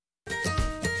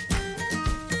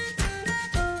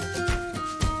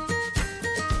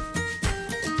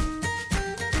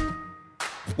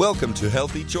Welcome to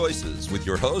Healthy Choices with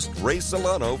your host, Ray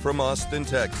Solano from Austin,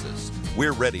 Texas.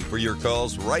 We're ready for your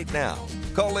calls right now.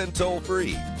 Call in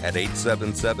toll-free at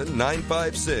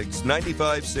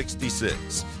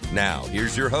 877-956-9566. Now,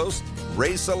 here's your host,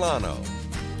 Ray Solano.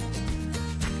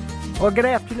 Well, good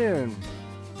afternoon.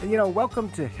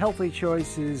 Welcome to Healthy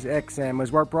Choices XM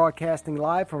as we're broadcasting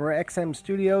live from our XM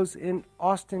studios in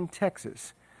Austin,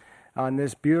 Texas on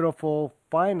this beautiful,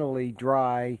 finally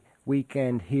dry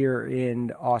weekend here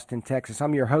in Austin, Texas.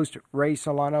 I'm your host, Ray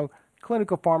Solano,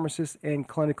 clinical pharmacist and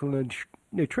clinical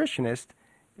nutritionist.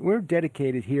 We're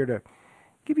dedicated here to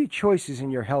give you choices in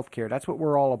your health care. That's what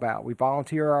we're all about. We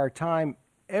volunteer our time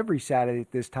every Saturday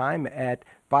at this time at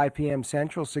 5 p.m.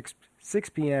 Central, 6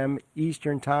 p.m.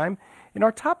 Eastern Time. And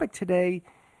our topic today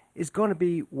is going to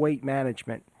be weight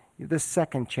management, the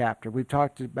second chapter. We've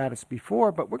talked about this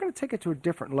before, but we're going to take it to a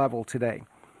different level today.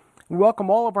 We welcome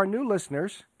all of our new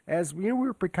listeners as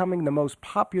we're becoming the most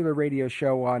popular radio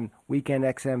show on Weekend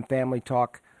XM Family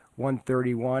Talk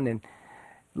 131. And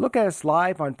look at us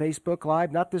live on Facebook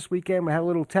Live. Not this weekend. We had a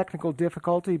little technical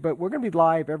difficulty, but we're going to be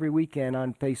live every weekend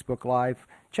on Facebook Live.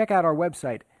 Check out our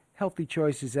website, Healthy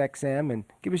Choices XM, and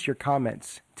give us your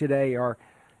comments. Today, our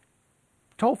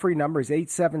toll-free number is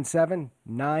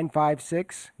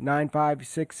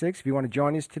 877-956-9566 if you want to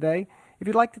join us today. If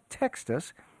you'd like to text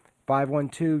us,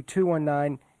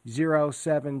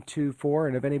 512-219-0724.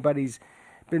 And if anybody's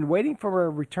been waiting for a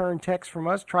return text from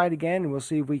us, try it again, and we'll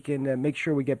see if we can make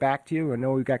sure we get back to you. I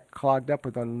know we got clogged up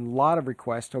with a lot of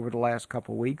requests over the last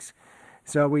couple of weeks.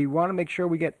 So we want to make sure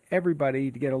we get everybody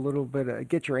to get a little bit,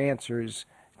 get your answers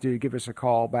to give us a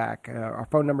call back. Our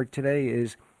phone number today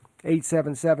is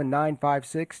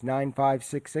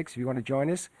 877-956-9566 if you want to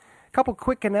join us. A couple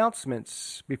quick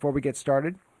announcements before we get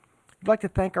started. I'd like to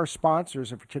thank our sponsors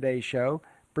for today's show,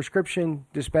 Prescription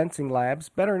Dispensing Labs,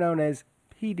 better known as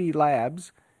PD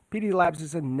Labs. PD Labs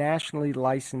is a nationally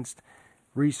licensed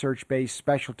research-based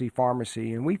specialty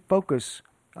pharmacy, and we focus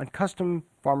on custom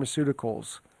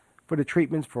pharmaceuticals for the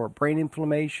treatments for brain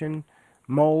inflammation,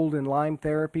 mold, and Lyme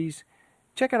therapies.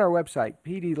 Check out our website,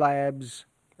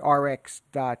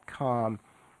 pdlabsrx.com.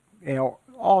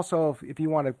 Also, if you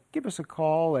want to give us a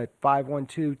call at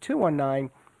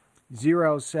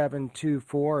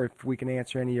 512-219-0724 if we can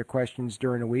answer any of your questions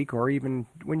during the week or even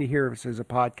when you hear us as a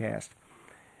podcast.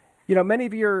 Many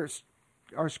of you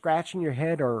are scratching your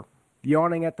head or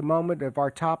yawning at the moment of our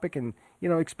topic and,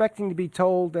 expecting to be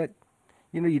told that,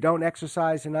 you don't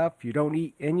exercise enough, you don't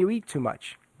eat, and you eat too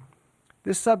much.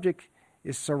 This subject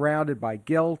is surrounded by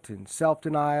guilt and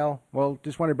self-denial. Well,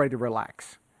 just want everybody to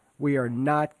relax. We are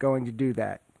not going to do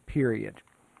that, period.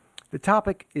 The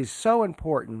topic is so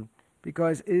important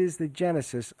because it is the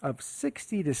genesis of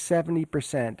 60 to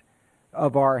 70%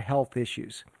 of our health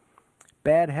issues.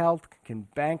 Bad health can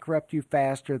bankrupt you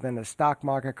faster than a stock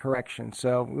market correction.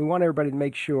 So we want everybody to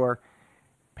make sure,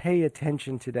 pay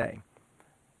attention today.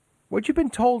 What you've been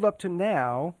told up to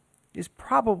now is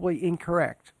probably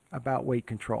incorrect about weight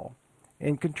control.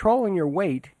 In controlling your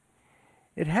weight,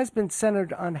 it has been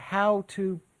centered on how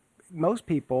to, most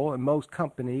people and most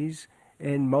companies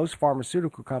and most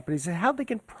pharmaceutical companies, and how they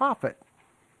can profit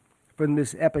from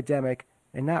this epidemic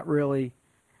and not really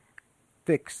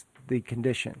fix the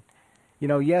condition.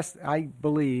 Yes, I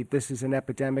believe this is an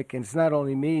epidemic, and it's not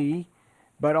only me,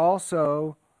 but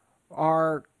also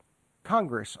our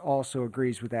Congress also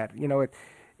agrees with that.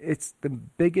 It's the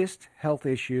biggest health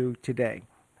issue today.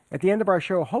 At the end of our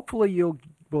show, hopefully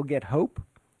we'll get hope,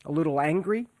 a little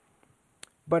angry,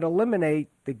 but eliminate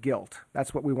the guilt.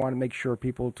 That's what we want to make sure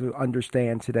people to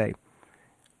understand today.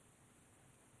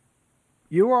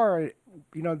 The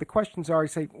questions are,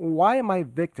 why am I a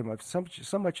victim of so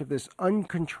much of this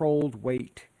uncontrolled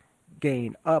weight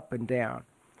gain up and down?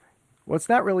 Well, it's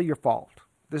not really your fault.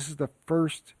 This is the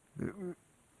first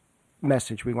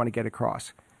message we want to get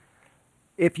across.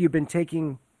 If you've been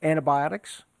taking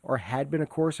antibiotics or had been a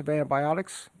course of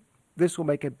antibiotics, this will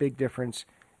make a big difference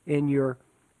in your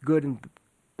good and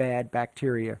bad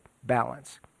bacteria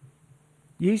balance.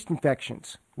 Yeast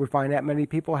infections. We find that many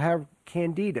people have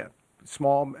candida,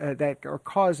 that are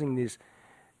causing this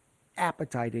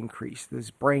appetite increase,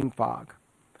 this brain fog.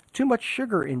 Too much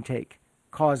sugar intake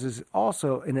causes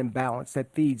also an imbalance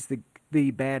that feeds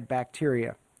the bad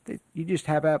bacteria that you just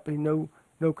have no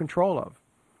control of.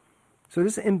 So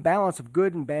this imbalance of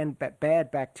good and bad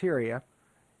bacteria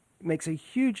makes a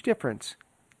huge difference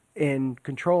in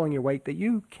controlling your weight that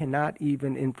you cannot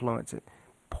even influence it.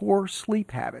 Poor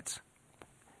sleep habits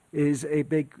is a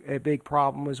big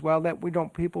problem as well that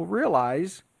people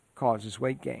realize causes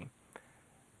weight gain.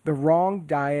 The wrong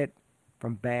diet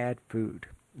from bad food.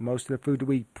 Most of the food that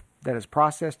we that is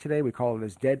processed today, we call it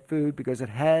as dead food because it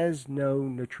has no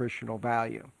nutritional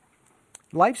value.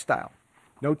 Lifestyle,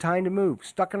 no time to move,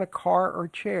 stuck in a car or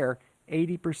chair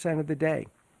 80% of the day,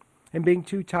 and being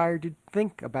too tired to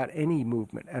think about any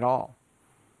movement at all.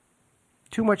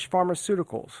 Too much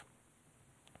pharmaceuticals,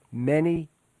 many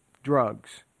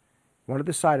drugs. One of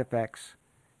the side effects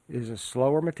is a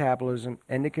slower metabolism,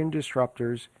 endocrine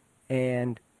disruptors,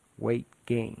 and weight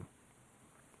gain.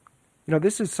 You know,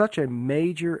 this is such a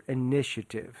major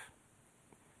initiative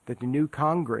that the new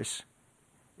Congress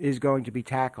is going to be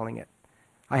tackling it.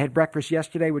 I had breakfast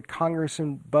yesterday with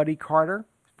Congressman Buddy Carter,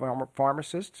 former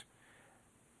pharmacist.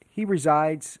 He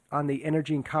resides on the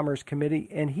Energy and Commerce Committee,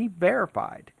 and he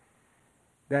verified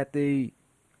that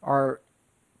our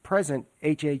present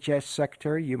HHS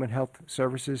Secretary, Human Health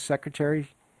Services Secretary,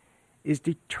 is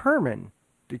determined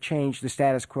to change the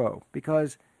status quo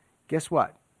because guess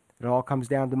what? It all comes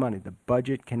down to money. The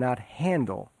budget cannot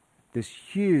handle this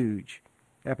huge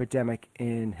epidemic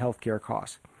in healthcare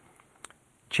costs.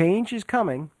 Change is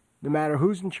coming, no matter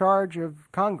who's in charge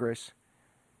of Congress.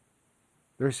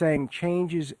 They're saying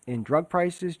changes in drug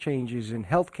prices, changes in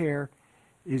healthcare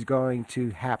is going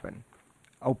to happen.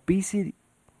 Obesity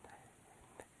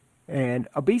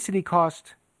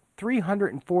cost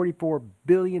 $344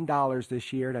 billion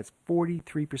this year. That's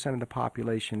 43% of the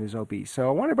population is obese. So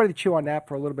I want everybody to chew on that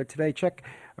for a little bit today. Check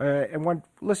and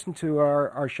listen to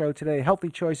our show today, Healthy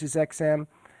Choices XM.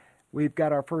 We've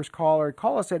got our first caller.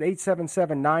 Call us at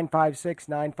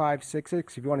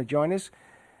 877-956-9566 if you want to join us.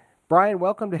 Brian,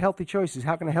 welcome to Healthy Choices.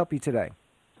 How can I help you today?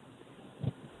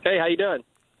 Hey, how you doing?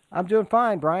 I'm doing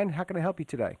fine, Brian. How can I help you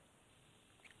today?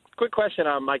 Quick question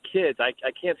on my kids. I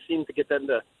can't seem to get them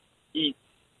to eat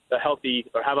a healthy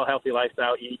or have a healthy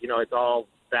lifestyle. Eat, it's all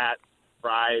fat,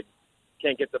 fried.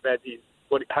 Can't get the veggies.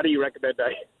 How do you recommend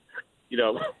I?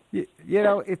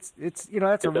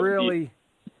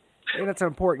 That's an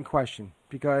important question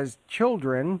because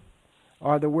children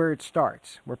are where it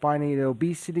starts. We're finding the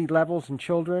obesity levels in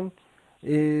children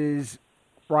is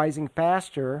rising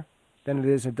faster than it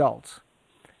is adults.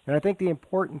 And I think the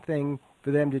important thing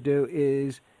for them to do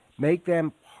is make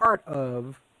them part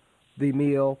of the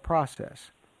meal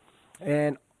process.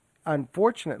 And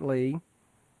unfortunately,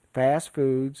 fast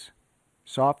foods,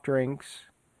 soft drinks,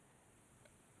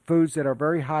 foods that are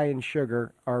very high in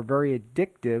sugar are very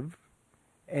addictive,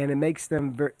 and it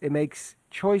makes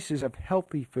choices of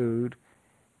healthy food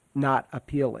not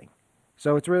appealing.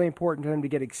 So it's really important for them to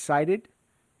get excited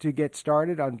to get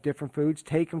started on different foods.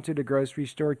 Take them to the grocery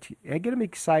store and get them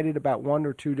excited about one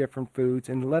or two different foods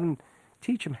and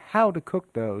teach them how to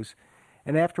cook those.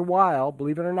 And after a while,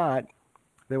 believe it or not,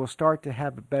 they will start to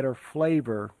have a better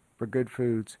flavor for good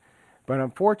foods. But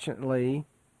unfortunately,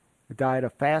 the diet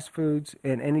of fast foods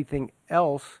and anything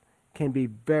else can be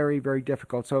very, very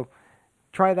difficult. So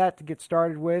try that to get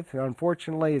started with.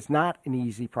 Unfortunately, it's not an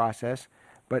easy process,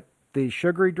 but the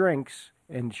sugary drinks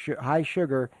and high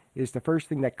sugar is the first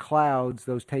thing that clouds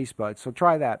those taste buds. So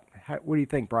try that. What do you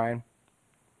think, Brian?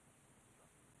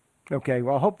 Okay,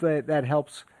 well, I hope that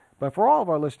helps. But for all of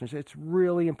our listeners, it's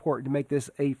really important to make this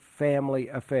a family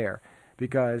affair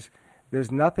because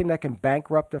there's nothing that can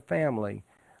bankrupt a family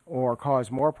or cause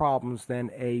more problems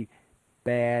than a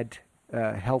bad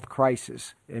health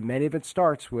crisis. And many of it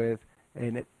starts with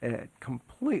a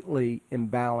completely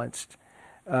imbalanced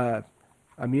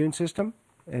immune system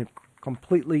and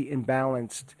completely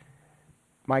imbalanced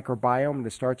microbiome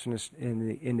that starts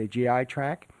in the GI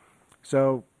tract.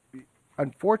 So,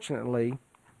 unfortunately,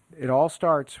 it all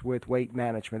starts with weight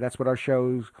management. That's what our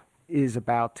show is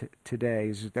about today,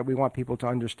 is that we want people to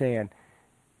understand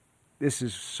this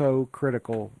is so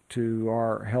critical to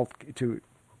our health, to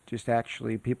just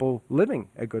actually people living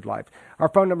a good life. Our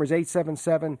phone number is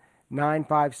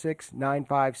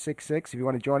 877-956-9566. If you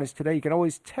want to join us today, you can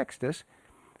always text us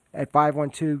at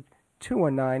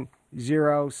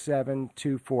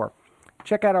 512-219-0724.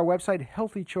 Check out our website,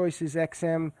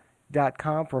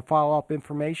 healthychoicesxm.com, for follow-up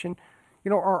information.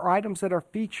 Our items that are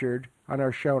featured on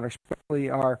our show and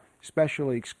are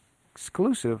specially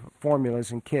exclusive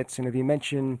formulas and kits. And if you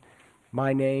mention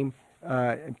my name,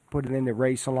 put it in the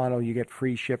Ray Solano, you get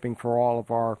free shipping for all of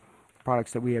our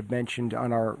products that we have mentioned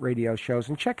on our radio shows.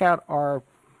 And check out our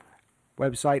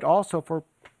website also for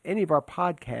any of our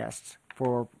podcasts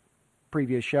for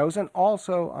previous shows, and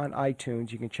also on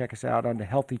iTunes. You can check us out on the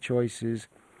Healthy Choices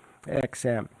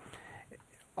XM.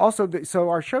 Also, so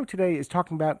our show today is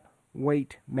talking about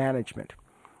weight management.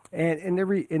 And the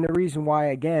reason why,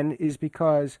 again, is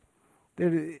because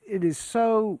it is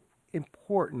so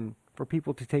important for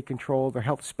people to take control of their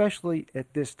health, especially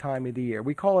at this time of the year.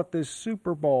 We call it the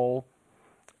Super Bowl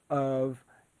of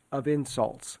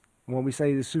insults. When we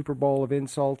say the Super Bowl of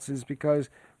insults is because,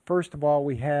 first of all,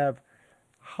 we have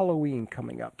Halloween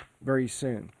coming up very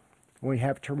soon. We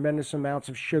have tremendous amounts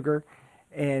of sugar,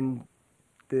 and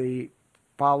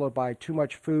followed by too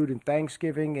much food and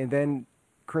Thanksgiving, and then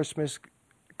Christmas,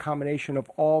 combination of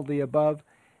all the above.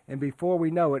 And before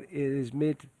we know it, it is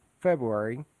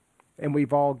mid-February, and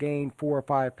we've all gained 4 or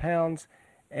 5 pounds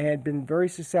and been very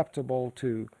susceptible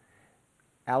to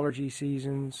allergy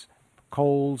seasons,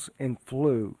 colds, and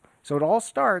flu. So it all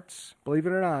starts, believe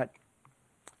it or not,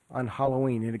 on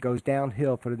Halloween, and it goes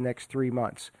downhill for the next 3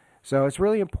 months. So it's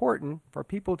really important for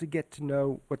people to get to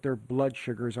know what their blood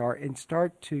sugars are and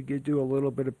start to do a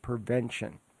little bit of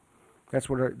prevention. That's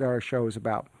what our show is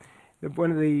about.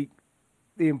 One of the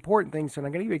important things, and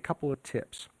I'm going to give you a couple of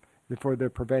tips for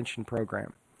the prevention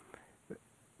program.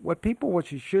 What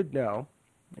you should know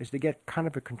is to get kind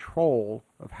of a control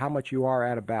of how much you are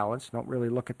out of balance. Don't really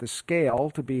look at the scale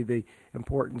to be the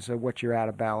importance of what you're out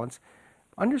of balance.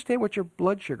 Understand what your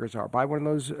blood sugars are. Buy one of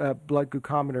those blood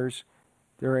glucometers.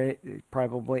 They're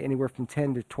probably anywhere from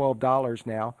 $10 to $12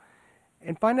 now.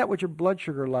 And find out what your blood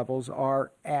sugar levels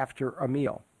are after a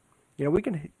meal.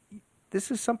 This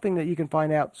is something that you can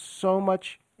find out so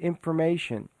much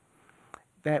information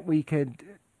that we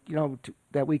could,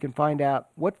 that we can find out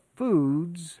what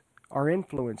foods are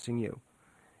influencing you.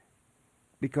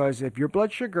 Because if your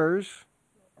blood sugars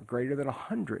are greater than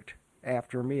 100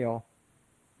 after a meal,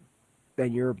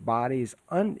 then your body is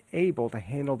unable to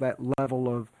handle that level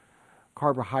of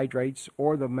carbohydrates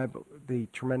or the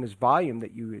tremendous volume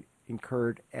that you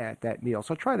incurred at that meal.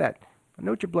 So try that.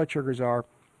 Know what your blood sugars are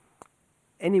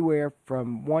anywhere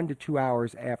from 1 to 2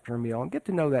 hours after a meal, and get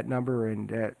to know that number,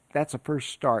 and that's a first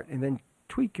start. And then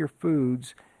tweak your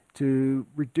foods to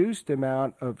reduce the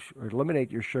amount of, or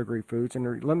eliminate your sugary foods and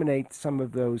eliminate some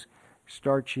of those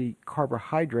starchy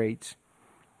carbohydrates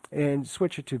and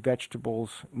switch it to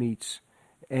vegetables, meats,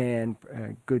 and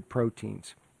good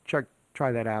proteins.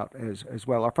 Try that out as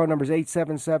well. Our phone number is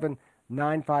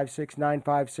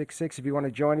 877-956-9566. If you want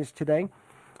to join us today,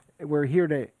 we're here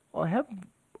to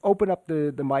open up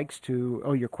the mics to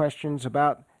your questions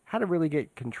about how to really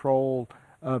get control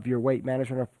of your weight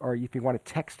management, or if you want to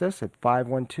text us at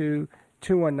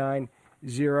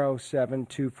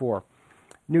 512-219-0724.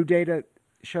 New data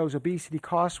shows obesity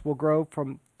costs will grow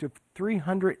to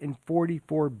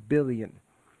 $344 billion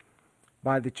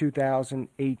by the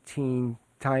 2018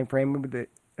 timeframe.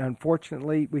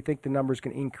 Unfortunately, we think the numbers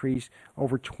can increase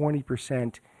over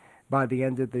 20% by the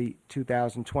end of the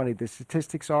 2020. The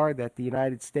statistics are that the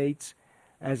United States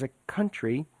as a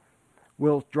country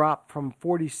will drop from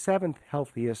 47th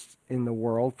healthiest in the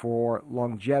world for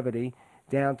longevity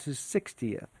down to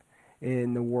 60th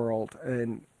in the world.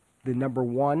 And the number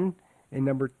 1 and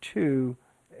number 2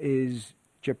 is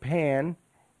Japan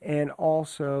and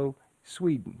also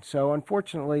Sweden. So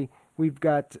unfortunately, we've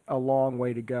got a long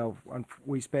way to go.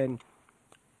 We spend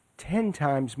 10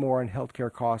 times more on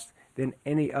healthcare costs than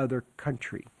any other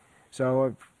country.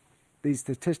 So these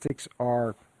statistics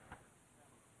are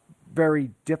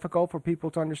very difficult for people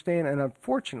to understand, and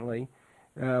unfortunately,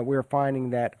 we're finding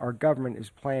that our government is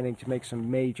planning to make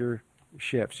some major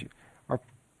shifts. Our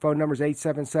phone number is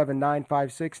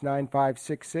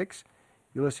 877-956-9566.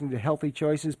 You're listening to Healthy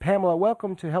Choices. Pamela,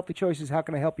 welcome to Healthy Choices. How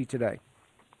can I help you today?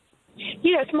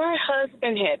 Yes, my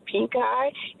husband had pink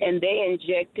eye, and they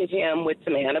injected him with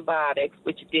some antibiotics,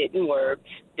 which didn't work.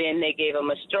 Then they gave him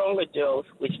a stronger dose,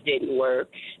 which didn't work.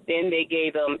 Then they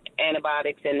gave him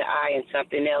antibiotics in the eye and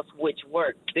something else, which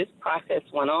worked. This process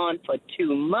went on for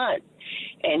 2 months,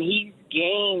 and he's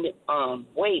gained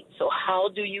weight. So how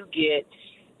do you get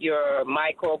your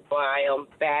microbiome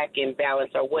back in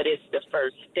balance, or what is the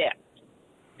first step?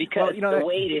 Because the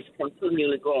weight is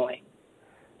continually going.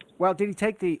 Well, did he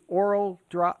take the oral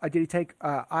drop? Did he take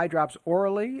eye drops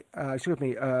orally?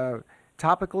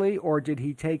 Topically, or did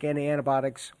he take any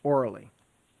antibiotics orally?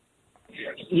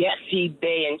 Yes,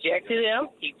 they injected him.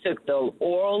 He took the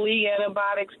orally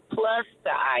antibiotics plus the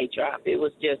eye drop. It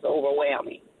was just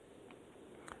overwhelming.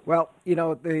 Well,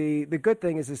 the good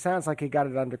thing is it sounds like he got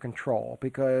it under control,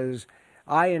 because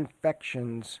eye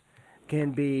infections can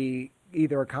be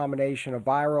either a combination of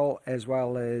viral as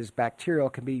well as bacterial,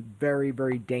 can be very,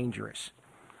 very dangerous.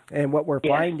 And what we're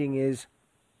finding is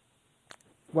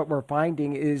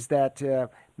that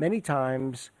many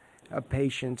times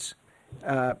patients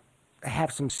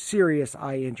have some serious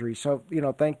eye injuries. So,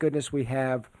 thank goodness we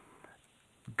have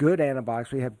good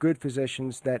antibiotics. We have good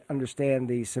physicians that understand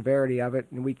the severity of it,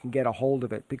 and we can get a hold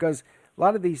of it, because a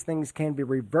lot of these things can be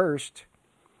reversed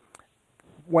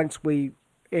once we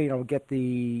get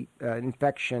the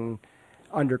infection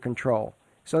under control.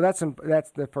 So that's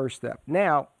the first step.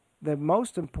 Now, the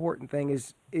most important thing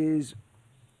is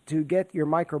to get your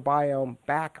microbiome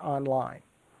back online.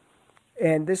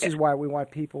 And this is why we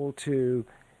want people to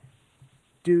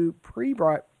do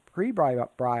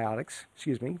prebiotics,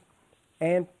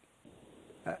 and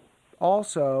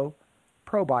also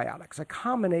probiotics, a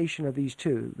combination of these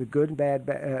two, the good and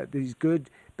bad, these good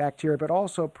bacteria, but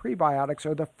also prebiotics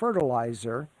are the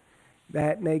fertilizer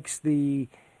that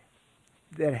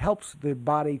helps the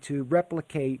body to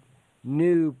replicate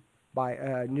new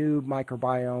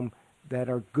microbiome that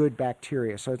are good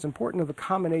bacteria. So it's important of the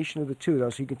combination of the two, though.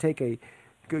 So you can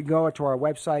go to our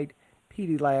website,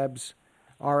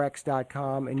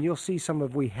 pdlabsrx.com, and you'll see some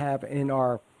of we have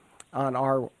on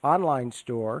our online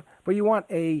store. But you want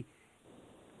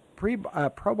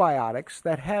probiotics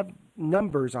that have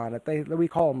numbers on it. We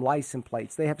call them license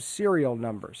plates. They have serial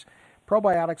numbers.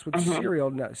 Probiotics with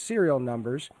serial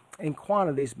numbers and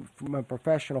quantities from a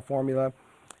professional formula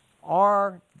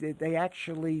they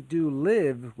actually do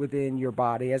live within your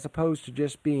body as opposed to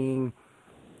just being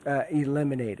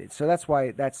eliminated. So that's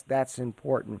why that's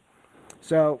important.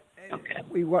 So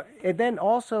and then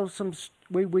also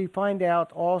we find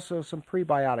out also some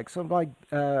prebiotics.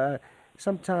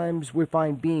 Sometimes we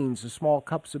find beans, the small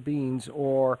cups of beans,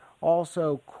 or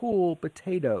also cool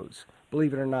potatoes.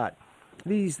 Believe it or not.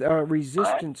 These are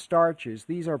resistant starches.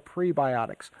 These are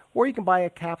prebiotics. Or you can buy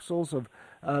capsules of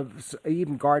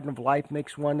even Garden of Life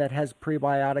makes one that has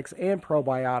prebiotics and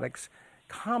probiotics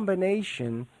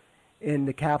combination in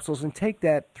the capsules, and take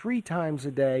that 3 times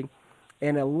a day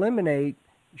and eliminate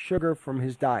sugar from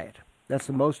his diet. That's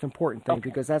the most important thing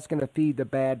because that's going to feed the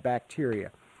bad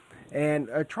bacteria. And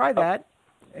try that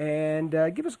and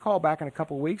give us a call back in a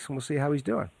couple of weeks and we'll see how he's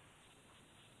doing.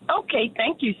 Okay,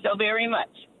 thank you so very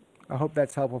much. I hope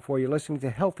that's helpful for you. Listening to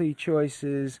Healthy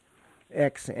Choices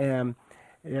XM.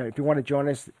 If you want to join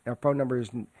us, our phone number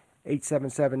is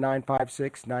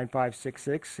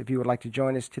 877-956-9566 if you would like to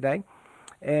join us today.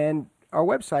 And our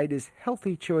website is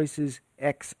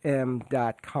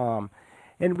healthychoicesxm.com.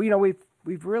 And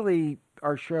we've really,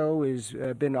 our show has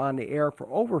been on the air for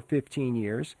over 15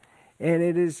 years. And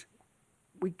it is,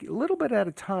 a little bit at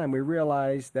a time, we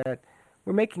realize that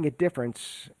we're making a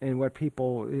difference in what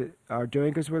people are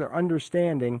doing because we're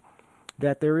understanding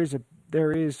that there is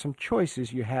some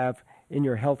choices you have in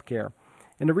your health care.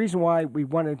 And the reason why we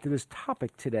went into this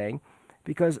topic today,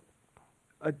 because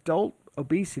adult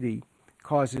obesity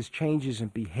causes changes in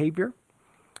behavior.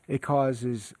 It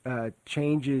causes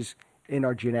changes in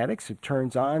our genetics. It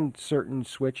turns on certain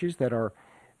switches that are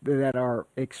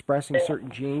expressing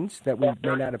certain genes that we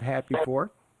may not have had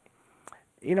before.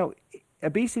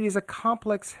 Obesity is a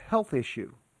complex health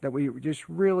issue that we just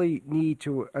really need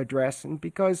to address, and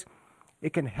because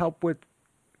it can have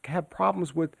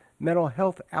problems with mental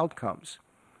health outcomes.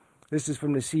 This is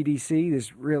from the CDC.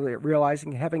 This really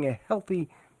realizing having a healthy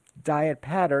diet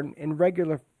pattern and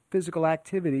regular physical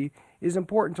activity is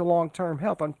important to long-term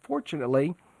health.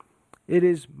 Unfortunately, it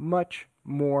is much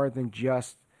more than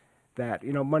just that.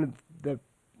 One of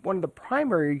the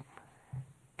primary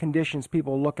conditions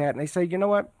people look at and they say, you know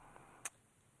what?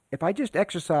 If I just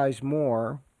exercise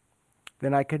more,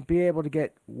 then I could be able to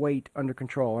get weight under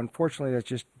control. Unfortunately, that's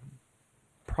just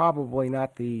probably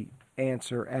not the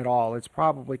answer at all. It's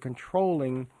probably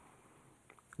controlling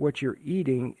what you're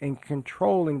eating and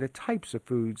controlling the types of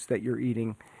foods that you're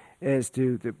eating as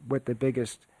to what the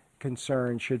biggest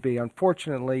concern should be.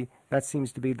 Unfortunately, that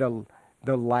seems to be the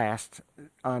last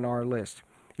on our list.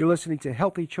 You're listening to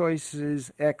Healthy Choices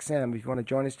XM. If you want to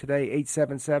join us today,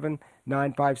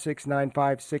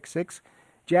 877-956-9566.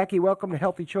 Jackie, welcome to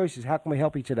Healthy Choices. How can we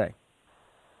help you today?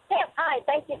 Yes, hi.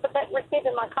 Thank you for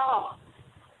receiving my call.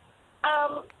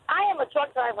 I am a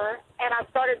truck driver, and I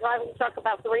started driving a truck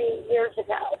about 3 years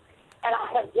ago, and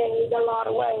I have gained a lot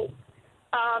of weight.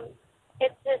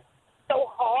 It's just so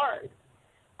hard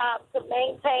to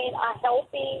maintain a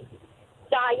healthy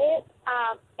diet,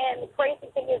 and the crazy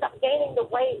thing is I'm gaining the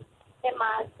weight in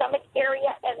my stomach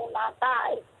area and in my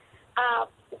thighs.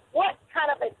 What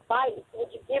kind of advice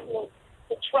would you give me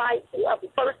to try to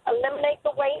first eliminate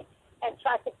the weight and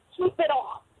try to keep it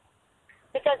off?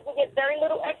 Because we get very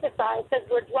little exercise because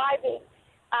we're driving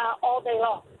all day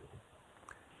long.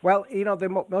 Well,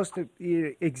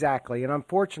 exactly. And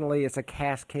unfortunately, it's a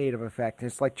cascade of effect.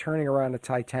 It's like turning around the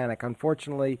Titanic.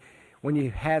 Unfortunately, when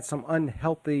you had some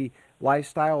unhealthy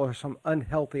lifestyle or some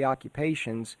unhealthy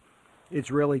occupations,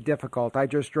 it's really difficult. I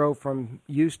just drove from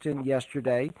Houston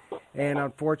yesterday, and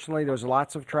unfortunately, there was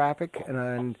lots of traffic,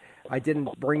 and I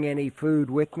didn't bring any food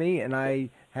with me, and I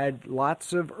had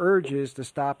lots of urges to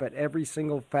stop at every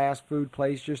single fast food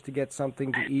place just to get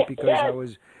something to eat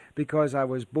because I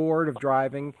was bored of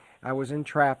driving, I was in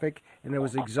traffic, and it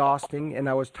was exhausting, and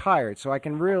I was tired. So I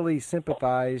can really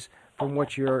sympathize from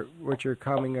what you're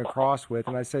coming across with.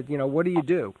 And I said, what do you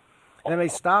do? And then I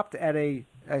stopped at a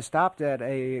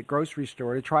grocery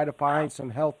store to try to find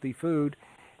some healthy food,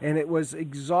 and it was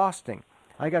exhausting.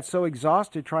 I got so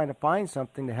exhausted trying to find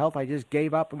something to help, I just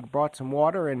gave up and brought some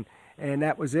water, and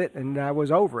that was it, and I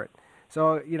was over it.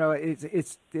 So,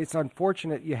 it's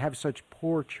unfortunate you have such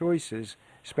poor choices,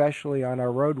 especially on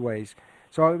our roadways.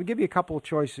 So I would give you a couple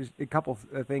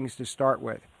of things to start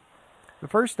with. The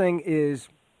first thing is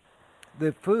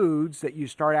the foods that you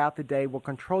start out the day will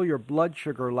control your blood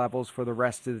sugar levels for the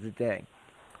rest of the day.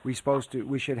 We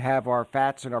should have our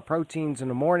fats and our proteins in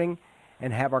the morning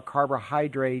and have our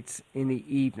carbohydrates in the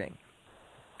evening.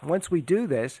 Once we do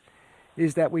this,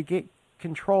 is that we get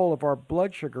control of our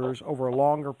blood sugars over a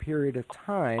longer period of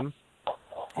time,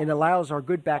 and allows our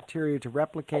good bacteria to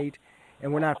replicate,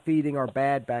 and we're not feeding our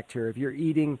bad bacteria. If you're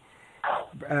eating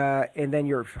and then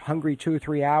you're hungry 2 or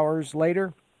 3 hours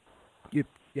later, you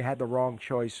had the wrong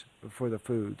choice for the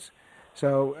foods.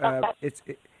 So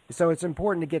it's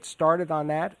important to get started on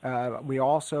that. We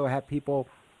also have people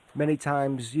many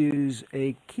times use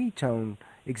a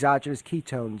exogenous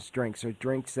ketones drinks, or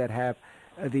drinks that have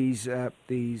these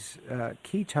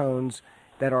ketones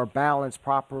that are balanced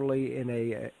properly in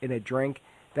a drink,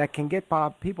 that can get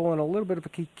people in a little bit of a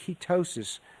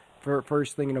ketosis for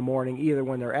first thing in the morning, either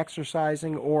when they're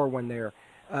exercising or when they're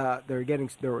getting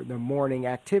their morning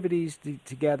activities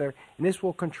together. And this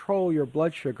will control your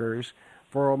blood sugars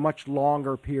for a much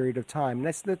longer period of time.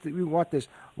 And we want this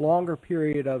longer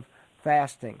period of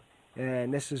fasting,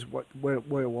 and this is what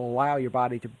will allow your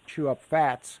body to chew up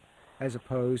fats as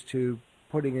opposed to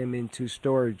putting them into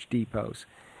storage depots.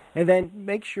 And then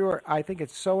make sure, I think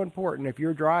it's so important if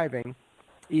you're driving,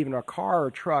 even a car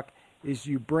or truck, is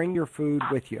you bring your food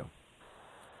with you.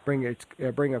 Bring a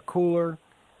cooler,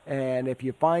 and if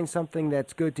you find something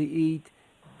that's good to eat,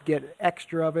 get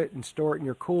extra of it and store it in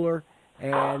your cooler,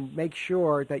 and make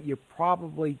sure that you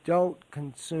probably don't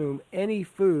consume any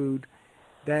food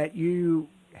that you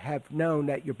have known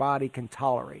that your body can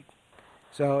tolerate.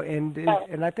 So,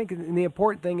 and I think the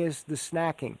important thing is the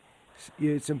snacking.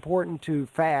 It's important to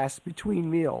fast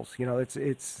between meals.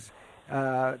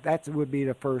 That would be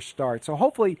the first start. So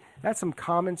hopefully that's some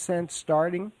common sense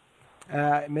starting.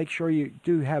 Make sure you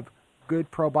do have good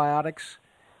probiotics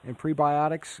and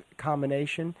prebiotics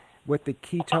combination with the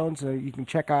ketones. You can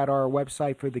check out our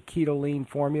website for the Ketolene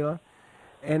formula,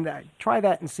 and try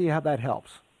that and see how that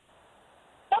helps.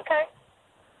 Okay.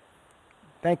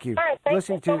 Thank you. All right, thank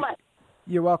you so much.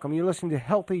 You're welcome. You're listening to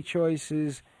Healthy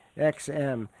Choices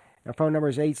XM. Our phone number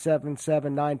is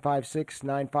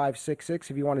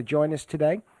 877-956-9566 if you want to join us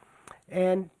today.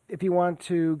 And if you want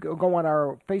to go on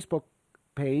our Facebook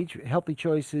page,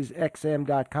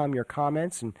 healthychoicesxm.com, your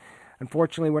comments. And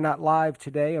unfortunately, we're not live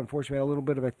today. Unfortunately, a little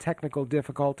bit of a technical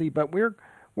difficulty, but we're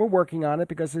working on it,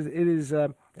 because it is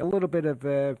a little bit of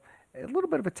a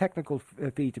technical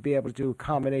feat to be able to do a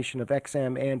combination of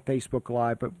XM and Facebook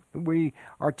Live. But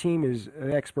our team is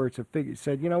experts have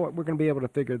said, you know what, we're going to be able to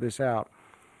figure this out.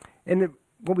 And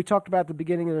what we talked about at the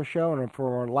beginning of the show, and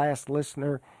for our last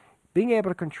listener, being able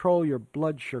to control your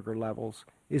blood sugar levels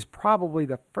is probably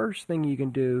the first thing you can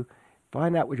do.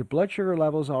 Find out what your blood sugar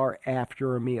levels are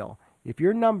after a meal. If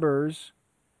your numbers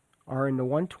are in the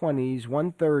 120s,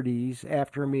 130s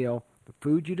after a meal, the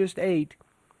food you just ate,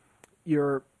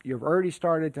 you've already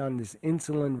started on this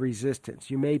insulin resistance.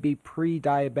 You may be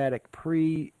pre-diabetic,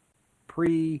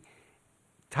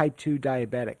 pre-type 2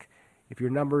 diabetic. If your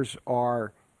numbers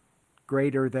are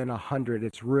greater than 100,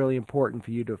 it's really important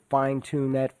for you to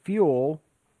fine-tune that fuel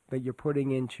that you're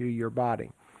putting into your body.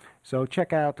 So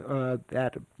check out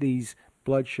these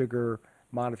blood sugar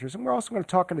monitors. And we're also going to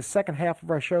talk in the second half of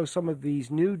our show some of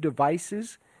these new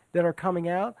devices that are coming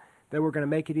out that we're going to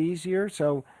make it easier.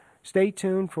 So stay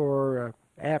tuned for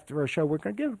after our show. We're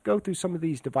going to go through some of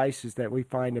these devices that we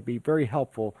find to be very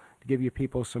helpful to give you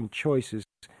people some choices,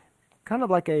 kind of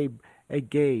like a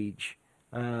gauge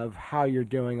of how you're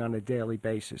doing on a daily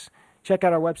basis. Check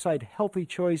out our website,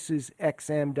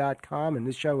 healthychoicesxm.com, and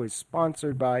this show is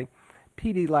sponsored by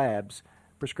PD Labs,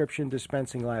 Prescription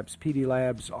Dispensing Labs,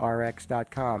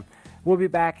 pdlabsrx.com. We'll be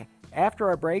back after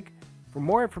our break for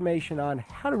more information on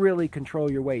how to really control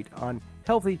your weight on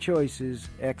Healthy Choices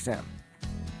XM.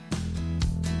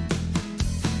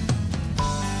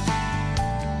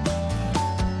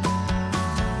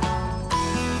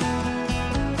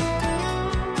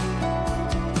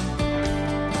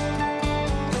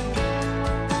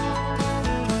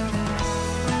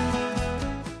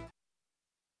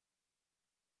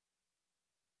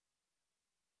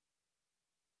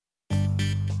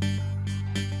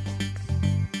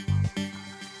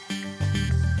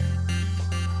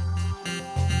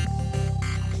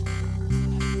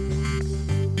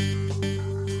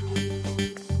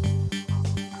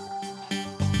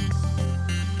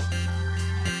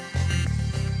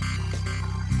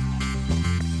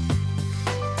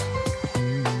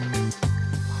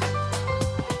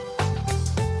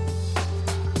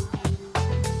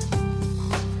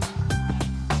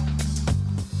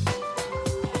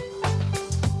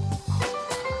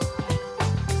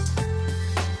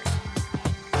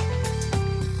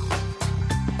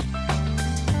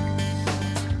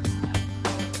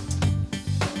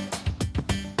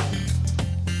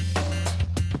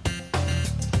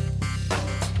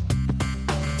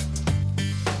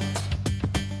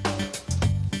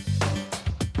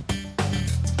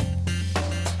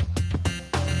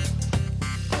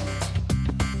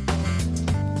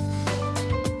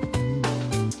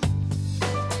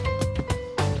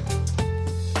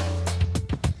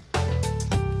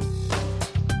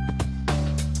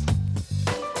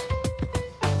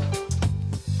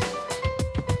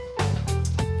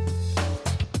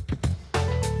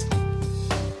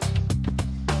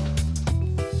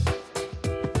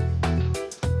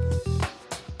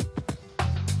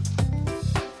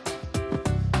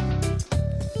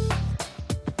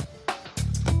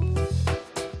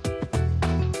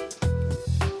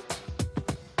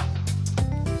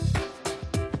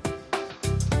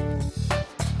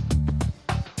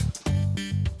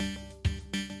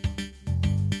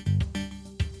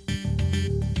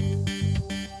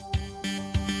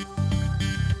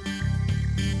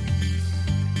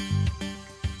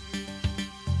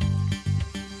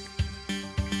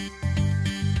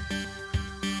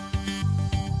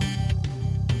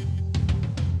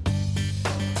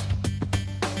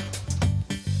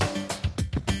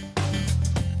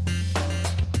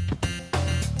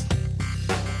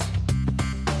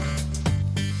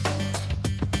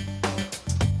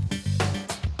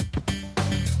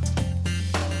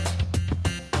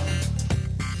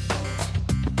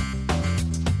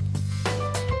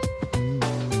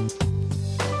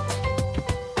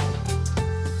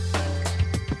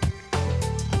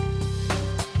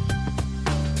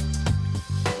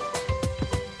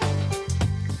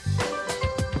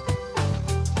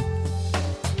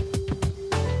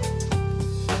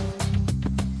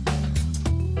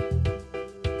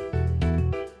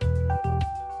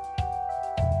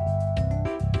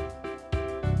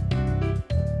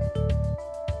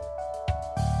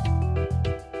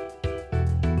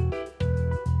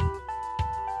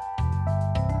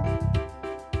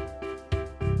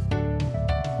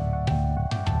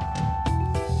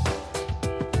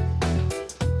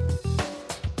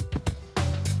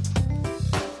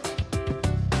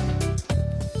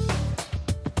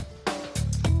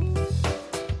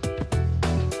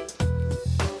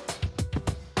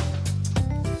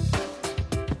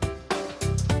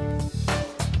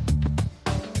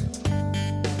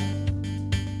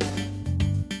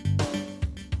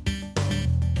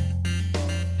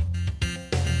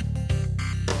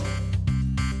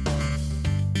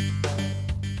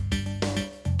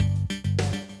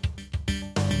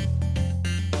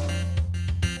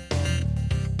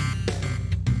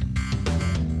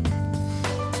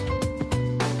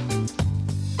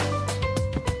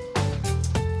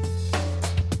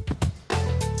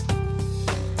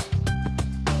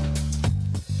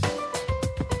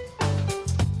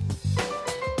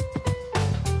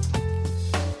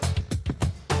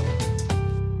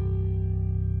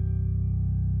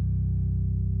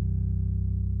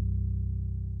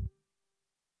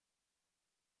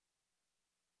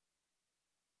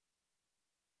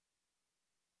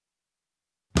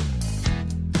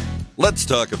 Let's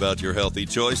talk about your healthy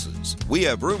choices. We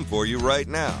have room for you right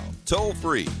now. Toll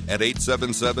free at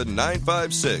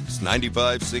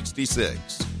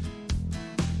 877-956-9566.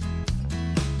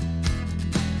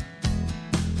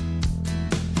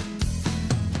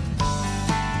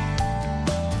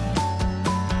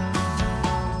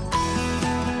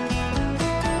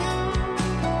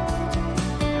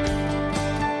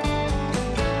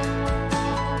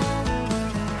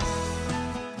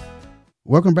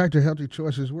 Welcome back to Healthy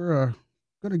Choices. We're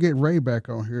going to get Ray back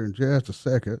on here in just a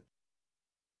second.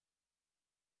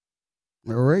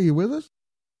 Ray, you with us?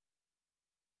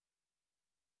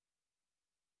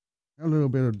 A little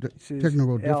bit of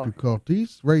technical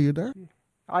difficulties. Ray, you there?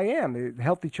 I am.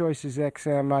 Healthy Choices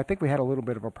XM. I think we had a little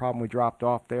bit of a problem. We dropped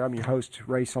off there. I'm your host,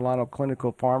 Ray Solano,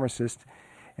 clinical pharmacist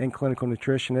and clinical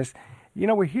nutritionist. You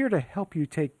know, we're here to help you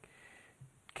take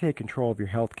control of your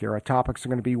health care. Our topics are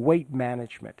going to be weight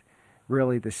management,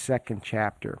 really the second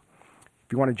chapter.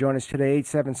 If you want to join us today,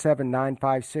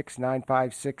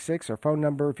 877-956-9566. Our phone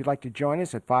number, if you'd like to join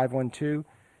us, at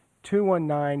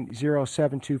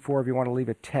 512-219-0724 if you want to leave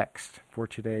a text for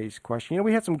today's question. You know,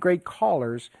 we had some great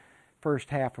callers first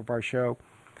half of our show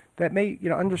that may,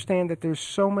 understand that there's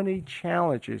so many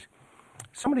challenges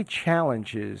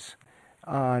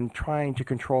on trying to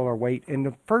control our weight. And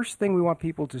the first thing we want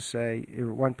people to say,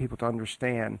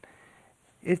 understand,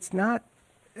 it's not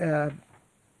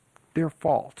their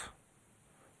fault,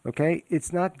 okay?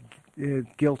 It's not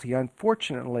guilty.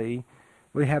 Unfortunately,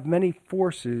 we have many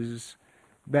forces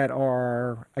that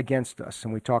are against us,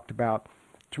 and we talked about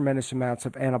tremendous amounts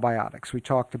of antibiotics. We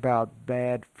talked about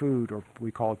bad food, or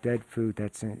we call it dead food.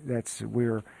 That's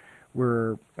we're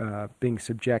being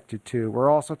subjected to. We're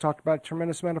also talked about a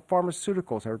tremendous amount of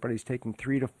pharmaceuticals. Everybody's taking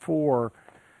 3 to 4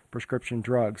 prescription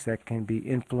drugs that can be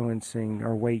influencing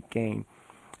our weight gain.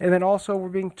 And then also we're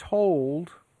being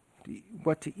told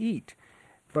what to eat,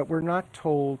 but we're not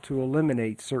told to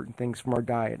eliminate certain things from our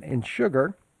diet. And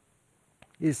sugar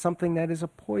is something that is a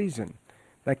poison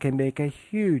that can make a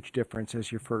huge difference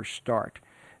as you first start.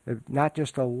 Not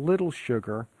just a little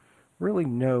sugar, really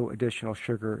no additional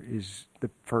sugar is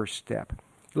the first step.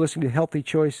 You're listening to Healthy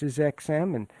Choices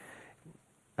XM,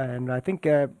 and I think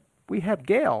we have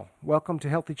Gail. Welcome to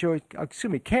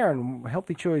Karen,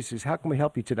 Healthy Choices. How can we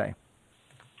help you today?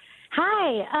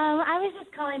 Hi, I was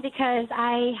just calling because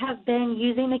I have been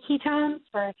using the ketones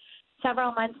for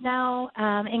several months now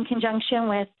in conjunction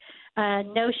with a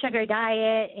no-sugar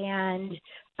diet, and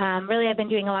really I've been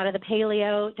doing a lot of the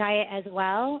paleo diet as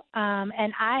well.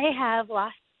 And I have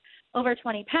lost over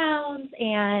 20 pounds,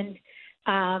 and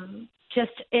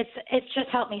it's just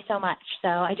helped me so much. So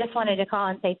I just wanted to call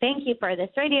and say thank you for this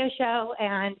radio show,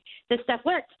 and this stuff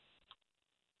worked.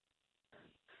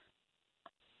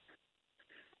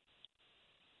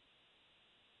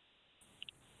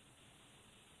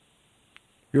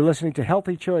 You're listening to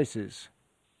Healthy Choices.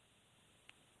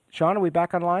 Sean, are we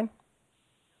back online?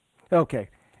 Okay.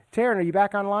 Taryn, are you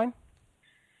back online?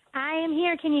 I am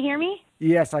here. Can you hear me?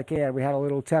 Yes, I can. We had a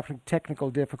little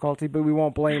technical difficulty, but we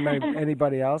won't blame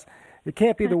anybody else. It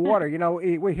can't be the water. You know,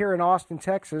 we're here in Austin,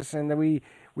 Texas, and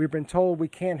we've been told we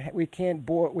can't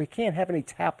have any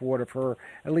tap water for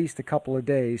at least a couple of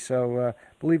days. So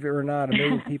believe it or not, a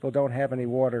million people don't have any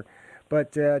water.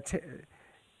 But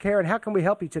Karen, how can we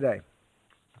help you today?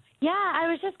 Yeah, I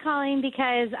was just calling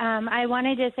because I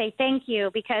wanted to say thank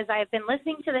you, because I've been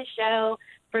listening to the show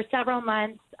for several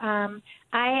months. I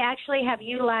actually have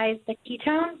utilized the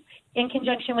ketones in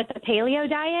conjunction with the paleo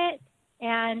diet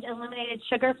and eliminated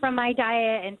sugar from my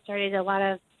diet and started a lot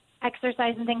of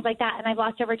exercise and things like that. And I've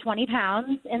lost over 20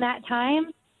 pounds in that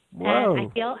time. Whoa. And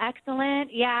I feel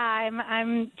excellent. Yeah,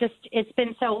 I'm just, it's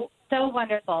been so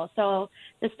wonderful. So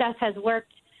the stuff has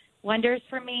worked wonders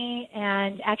for me,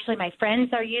 and actually my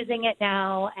friends are using it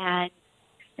now, and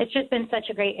it's just been such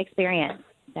a great experience.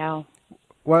 So,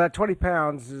 well, that 20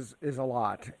 pounds is a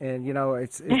lot, and you know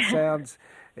it sounds.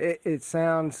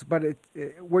 But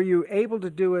were you able to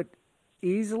do it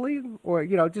easily, or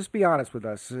just be honest with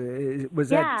us? Was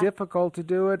that difficult to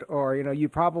do it, or you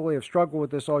probably have struggled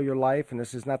with this all your life, and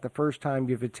this is not the first time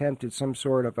you've attempted some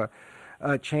sort of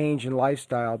a change in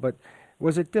lifestyle? But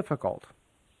was it difficult?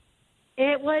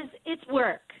 It's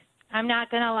work. I'm not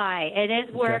going to lie. It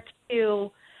is work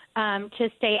to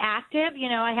stay active.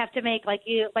 I have to make, like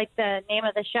the name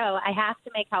of the show, I have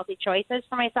to make healthy choices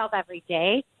for myself every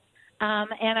day.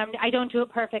 And I don't do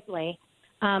it perfectly.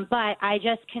 But I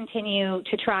just continue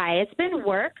to try. It's been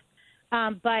work,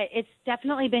 but it's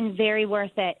definitely been very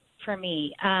worth it for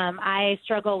me. I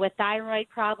struggle with thyroid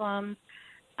problems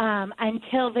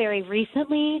until very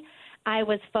recently. I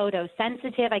was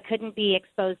photosensitive. I couldn't be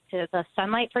exposed to the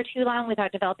sunlight for too long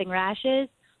without developing rashes.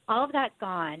 All of that's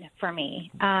gone for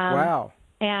me. Wow.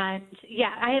 And,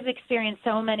 yeah, I have experienced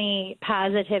so many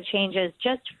positive changes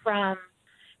just from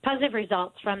positive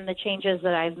results from the changes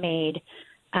that I've made.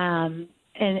 And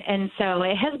so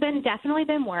it has definitely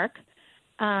been work.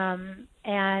 And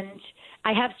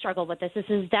I have struggled with this. This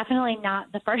is definitely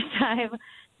not the first time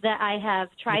that I have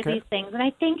tried these things. And I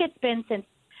think it's been since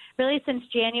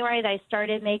January that I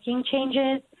started making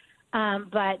changes,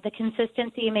 but the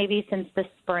consistency maybe since the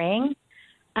spring.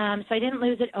 So I didn't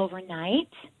lose it overnight.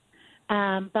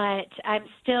 But I'm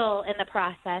still in the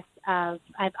process of,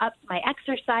 I've upped my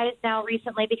exercise now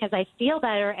recently because I feel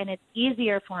better and it's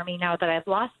easier for me now that I've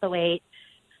lost the weight.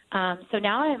 So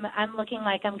now I'm looking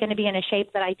like I'm going to be in a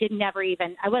shape that I did never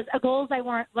even, goals I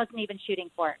wasn't even shooting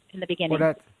for in the beginning.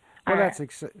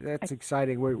 That's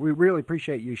exciting. We really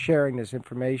appreciate you sharing this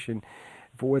information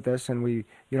with us, and we,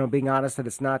 being honest that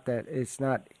it's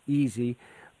not easy,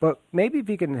 but maybe if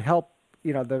you can help.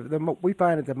 We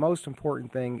find that the most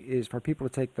important thing is for people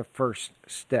to take the first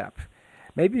step.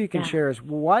 Maybe you can share us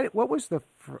what was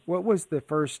the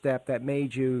first step that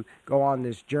made you go on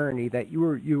this journey that you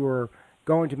were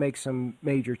going to make some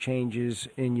major changes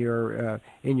in your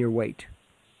weight.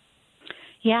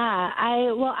 Yeah,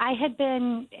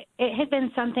 it had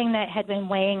been something that had been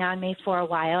weighing on me for a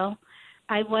while.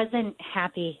 I wasn't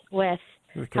happy with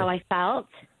how I felt.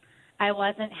 I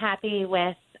wasn't happy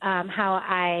with how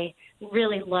I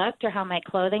really looked or how my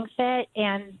clothing fit.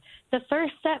 And the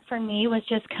first step for me was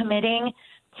just committing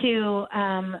to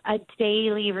a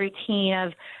daily routine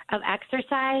of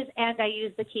exercise, and I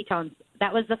used the ketones.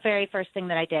 That was the very first thing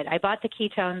that I did. I bought the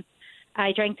ketones.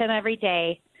 I drank them every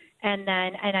day, and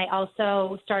I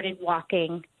also started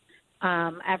walking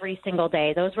every single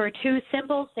day. Those were two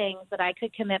simple things that I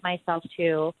could commit myself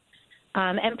to,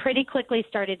 and pretty quickly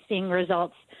started seeing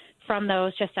results from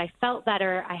those. Just I felt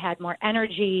better. I had more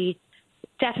energy,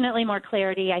 definitely more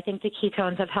clarity. I think the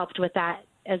ketones have helped with that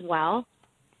as well.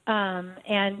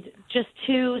 And just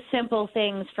two simple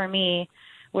things for me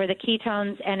were the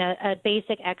ketones and a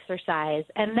basic exercise.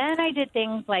 And then I did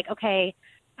things like, okay,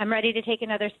 I'm ready to take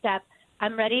another step.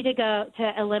 I'm ready to go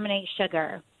to eliminate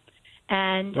sugar.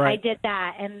 And I did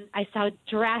that, and I saw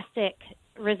drastic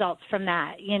results from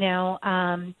that,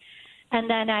 And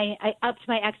then I upped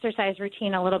my exercise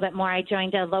routine a little bit more. I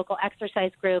joined a local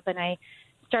exercise group, and I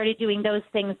started doing those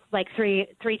things like three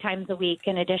times a week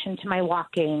in addition to my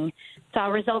walking. Saw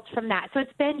results from that. So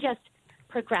it's been just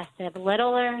progressive,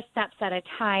 littler steps at a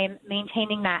time,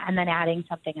 maintaining that, and then adding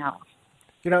something else.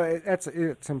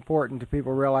 It's important to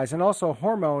people realize, and also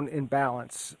hormone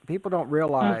imbalance. People don't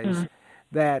realize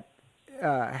that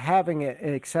having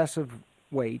an excessive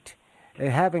weight,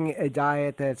 having a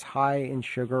diet that's high in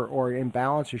sugar or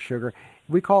imbalance of sugar,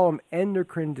 we call them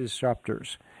endocrine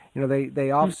disruptors.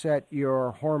 They offset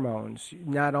your hormones,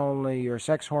 not only your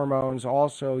sex hormones,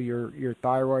 also your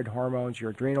thyroid hormones,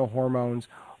 your adrenal hormones.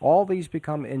 All these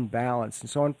become imbalanced. And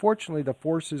so unfortunately, the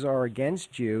forces are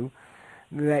against you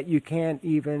that you can't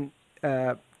even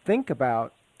think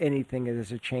about anything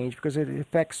as a change because it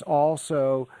affects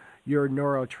also your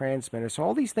neurotransmitters. So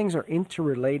all these things are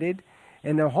interrelated.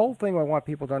 And the whole thing I want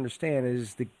people to understand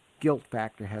is the guilt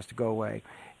factor has to go away.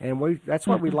 And that's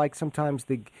what we like sometimes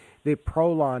the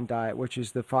Prolon diet, which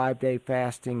is the 5-day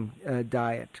fasting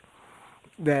diet,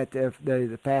 that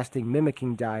the fasting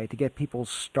mimicking diet to get people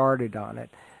started on it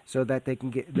so that they can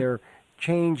get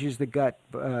changes the gut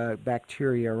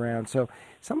bacteria around. So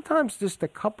sometimes just a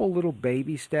couple little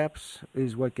baby steps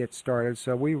is what gets started.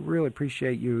 So we really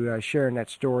appreciate you sharing that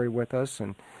story with us.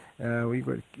 And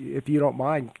if you don't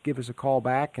mind, give us a call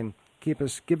back and give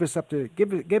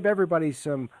everybody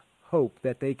some hope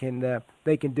that they can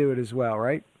do it as well,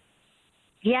 right?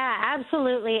 Yeah,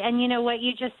 absolutely. And what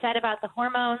you just said about the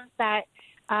hormones, that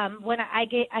when I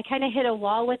kind of hit a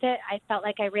wall with it, I felt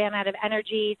like I ran out of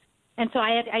energy. And so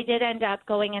I did end up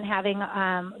going and having,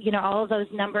 all of those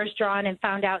numbers drawn, and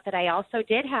found out that I also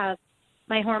did have,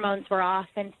 my hormones were off.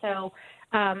 And so,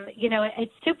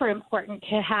 it's super important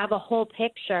to have a whole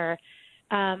picture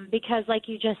because like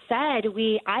you just said,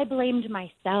 I blamed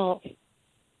myself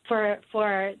for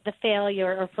the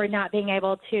failure or for not being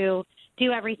able to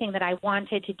do everything that I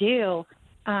wanted to do.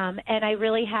 And I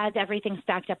really had everything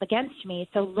stacked up against me.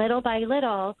 So little by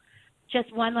little,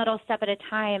 just one little step at a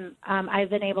time, I've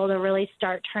been able to really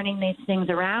start turning these things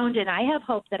around, and I have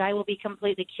hope that I will be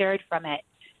completely cured from it.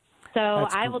 So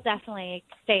I will definitely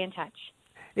stay in touch.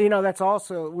 That's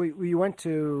also, we went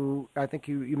to, I think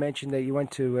you mentioned that you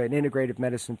went to an integrative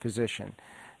medicine physician.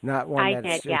 not one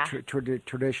that's yeah.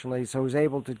 traditionally. So was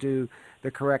able to do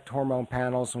the correct hormone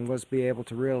panels and was be able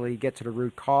to really get to the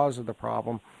root cause of the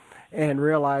problem and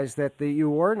realize that you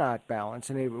were not balanced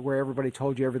and where everybody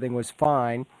told you everything was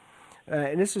fine.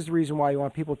 And this is the reason why you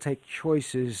want people to take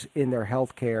choices in their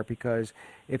health care, because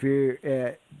if you're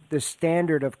the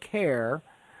standard of care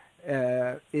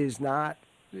is not,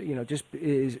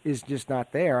 is just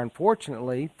not there.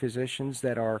 Unfortunately, physicians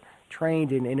that are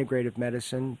trained in integrative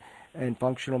medicine and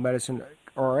functional medicine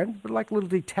are like little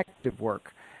detective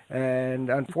work. And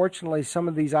unfortunately, some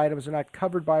of these items are not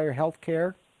covered by your health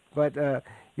care. But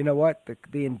you know what?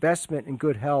 The investment in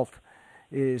good health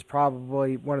is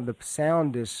probably one of the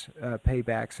soundest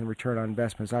paybacks and return on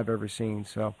investments I've ever seen.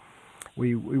 So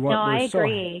we want. No, I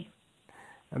agree.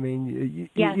 I mean,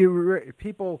 yes.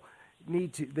 People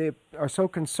need to. They are so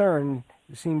concerned.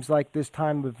 It seems like this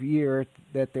time of year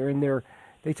that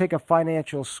they take a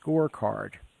financial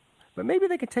scorecard, but maybe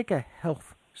they could take a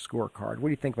health scorecard. What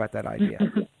do you think about that idea?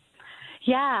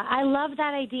 Yeah, I love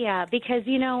that idea because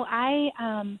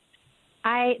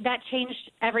that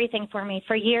changed everything for me.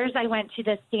 For years, I went to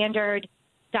the standard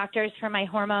doctors for my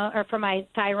hormone or for my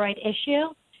thyroid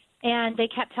issue, and they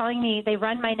kept telling me they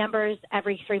run my numbers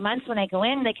every 3 months when I go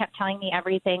in. They kept telling me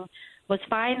everything was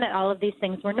fine, that all of these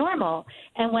things were normal.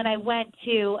 And when I went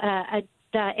to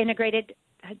the integrated,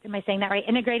 am I saying that right?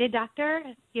 Integrated doctor?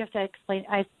 You have to explain.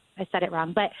 I said it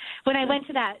wrong. But when I went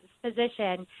to that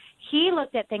physician, he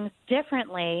looked at things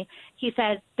differently. He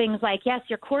said things like, yes,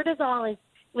 your cortisol is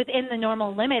within the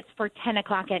normal limits for 10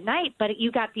 o'clock at night, but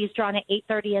you got these drawn at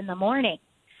 8:30 in the morning,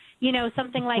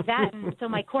 something like that. And so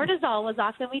my cortisol was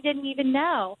off and we didn't even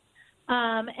know.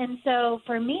 And so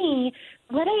for me,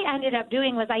 what I ended up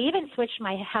doing was I even switched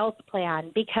my health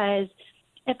plan, because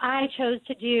if I chose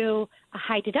to do a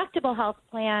high deductible health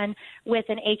plan with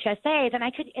an HSA, then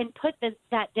I could input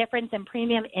that difference in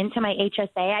premium into my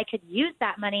HSA. I could use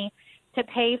that money to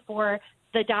pay for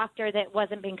the doctor that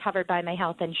wasn't being covered by my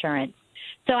health insurance.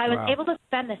 So I was able to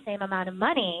spend the same amount of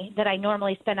money that I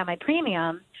normally spend on my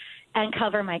premium and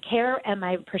cover my care and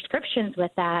my prescriptions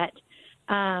with that.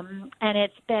 And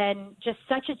it's been just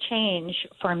such a change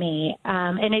for me.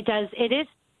 And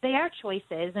they are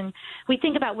choices. And we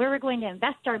think about where we're going to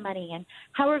invest our money and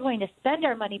how we're going to spend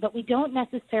our money, but we don't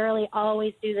necessarily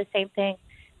always do the same thing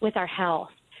with our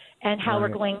health and how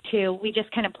we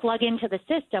just kind of plug into the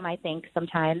system, I think,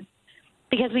 sometimes,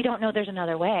 because we don't know there's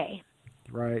another way.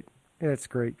 Right. That's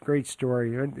great. Great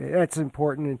story. That's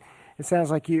important. And it sounds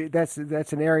like that's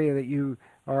an area that you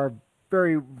are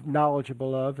very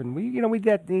knowledgeable of. And we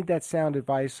need that sound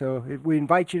advice. So we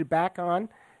invite you back on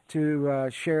to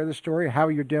share the story of how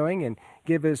you're doing and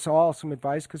give us all some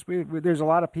advice, because there's a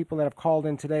lot of people that have called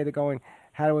in today that are going,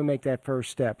 how do we make that first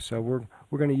step? So we're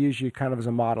going to use you kind of as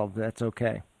a model, if that's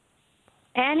okay.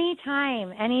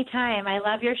 Anytime. I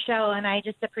love your show, and I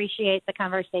just appreciate the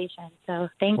conversation. So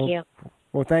thank you.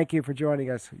 Well, thank you for joining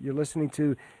us. You're listening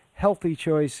to Healthy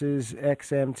Choices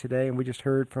XM today, and we just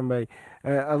heard from a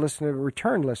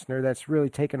return listener that's really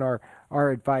taken our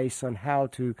advice on how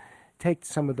to take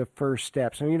some of the first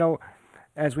steps. And,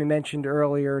 as we mentioned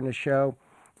earlier in the show,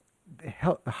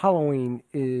 Halloween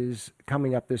is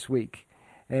coming up this week.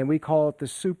 And we call it the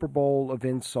Super Bowl of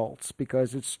insults,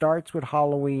 because it starts with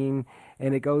Halloween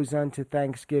and it goes on to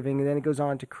Thanksgiving, and then it goes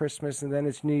on to Christmas, and then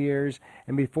it's New Year's.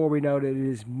 And before we know it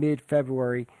is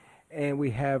mid-February, and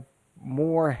we have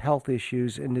more health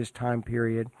issues in this time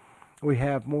period. We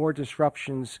have more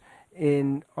disruptions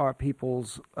in our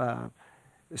people's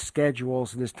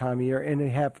schedules this time of year, and they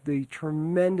have the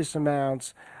tremendous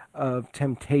amounts of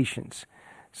temptations.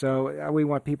 So we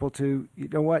want people to,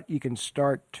 you can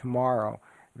start tomorrow,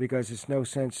 because it's no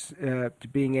sense to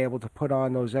being able to put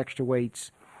on those extra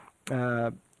weights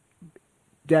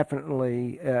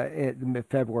definitely in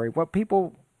February. What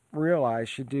people realize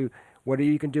should do,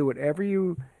 you can do whatever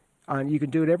you can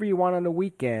do whatever you want on the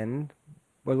weekend,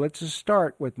 but let's just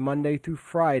start with Monday through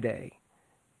Friday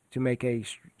to make a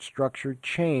structured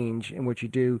change in what you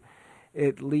do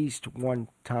at least one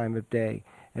time a day.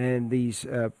 And these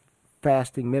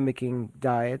fasting mimicking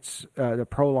diets, the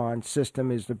Prolon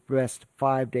system is the best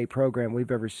 5-day program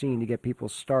we've ever seen to get people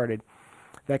started.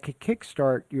 That could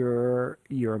kickstart your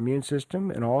immune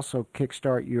system and also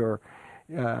kickstart your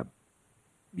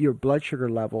blood sugar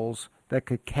levels. That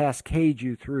could cascade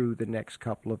you through the next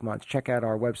couple of months. Check out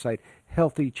our website,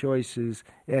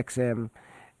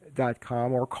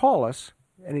 healthychoicesxm.com, or call us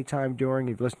anytime during,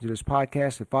 you've listened to this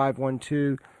podcast, at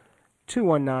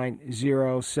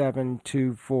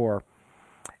 512-219-0724.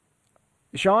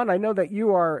 Sean, I know that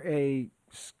you are a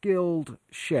skilled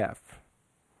chef.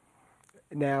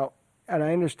 Now, and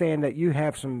I understand that you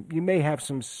may have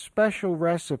some special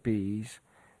recipes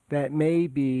that may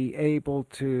be able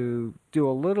to do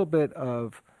a little bit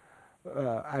of,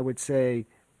 I would say,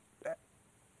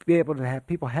 be able to have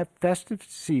people have festive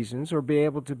seasons or be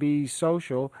able to be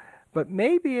social, but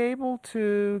may be able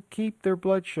to keep their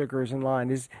blood sugars in line.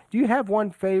 Do you have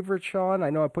one favorite, Sean? I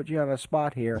know I put you on a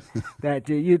spot here that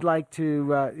you'd like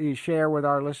to share with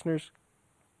our listeners.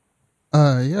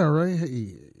 Yeah, right.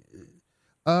 Hey,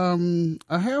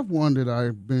 I have one that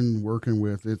I've been working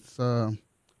with. It's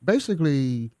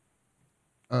basically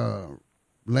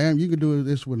lamb. You can do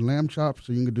this with lamb chops,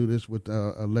 or you can do this with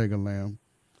a leg of lamb.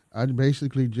 I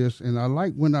basically and I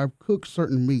like when I cook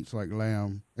certain meats like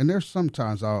lamb, and there's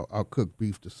sometimes I'll cook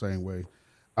beef the same way.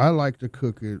 I like to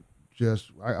cook it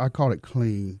I call it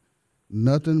clean.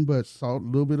 Nothing but salt, a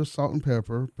little bit of salt and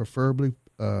pepper, preferably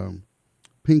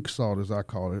pink salt as I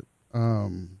call it,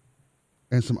 and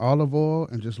some olive oil,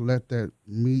 and just let that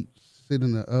meat sit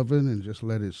in the oven and just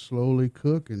let it slowly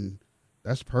cook, and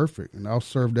that's perfect. And I'll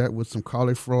serve that with some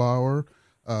cauliflower.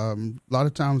 A lot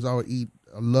of times I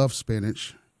love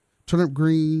spinach, turnip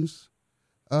greens,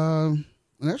 and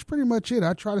that's pretty much it.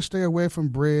 I try to stay away from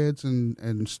breads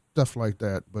and stuff like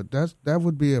that, but that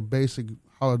would be a basic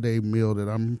holiday meal that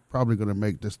I'm probably going to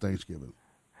make this Thanksgiving.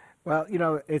 Well,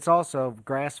 it's also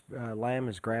lamb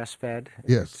is grass-fed.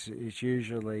 Yes. It's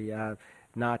usually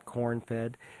not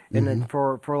corn-fed. And then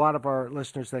for a lot of our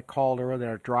listeners that called earlier that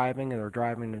are driving,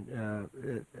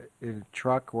 in a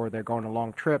truck, or they're going on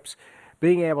long trips,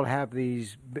 being able to have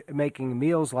making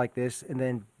meals like this and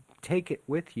then take it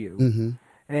with you,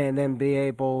 and then be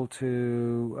able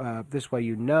to, this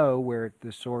way where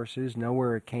the source is, know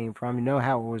where it came from, you know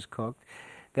how it was cooked,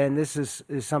 then this is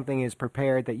something is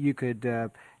prepared that you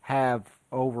could have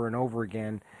over and over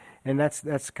again. And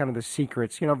that's kind of the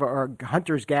secrets. Our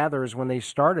hunters-gatherers, when they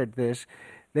started this,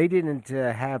 they didn't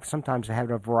sometimes have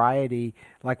a variety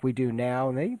like we do now,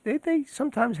 and they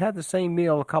sometimes had the same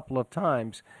meal a couple of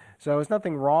times. So there's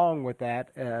nothing wrong with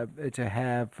that,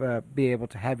 to be able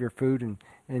to have your food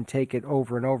and take it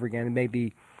over and over again.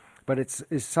 But it's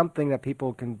something that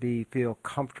people can feel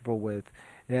comfortable with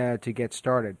to get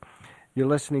started. You're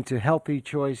listening to Healthy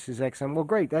Choices XM. Well,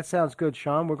 great. That sounds good,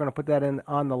 Sean. We're going to put that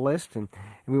on the list, and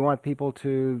we want people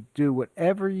to do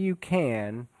whatever you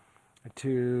can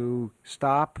to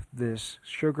stop this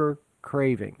sugar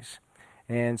cravings.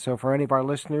 And so for any of our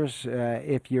listeners,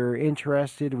 if you're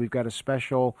interested, we've got a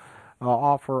special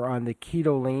offer on the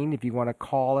Keto Lean. If you want to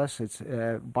call us, it's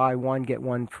buy one, get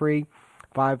one free,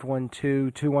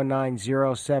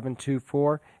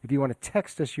 512-219-0724. If you want to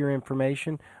text us your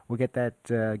information, we'll get that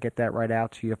right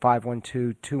out to you,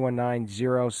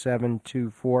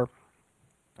 512-219-0724.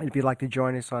 And if you'd like to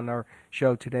join us on our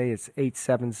show today, it's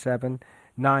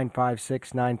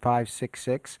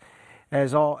 877-956-9566.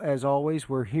 As always,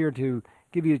 we're here to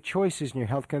give you choices in your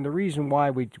health care. And the reason why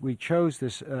we chose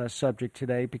this subject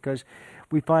today, because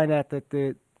we find out that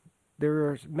there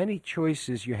are many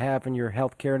choices you have in your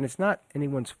health care, and it's not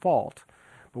anyone's fault,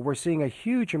 but we're seeing a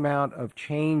huge amount of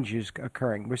changes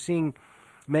occurring. We're seeing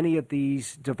many of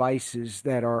these devices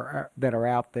that are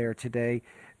out there today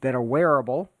that are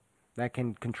wearable, that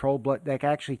can control blood, that can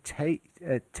actually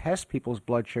test people's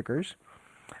blood sugars.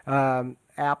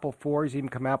 Apple 4 has even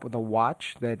come out with a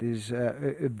watch that is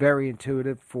very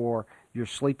intuitive for your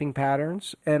sleeping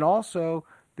patterns, and also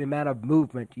the amount of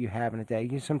movement you have in a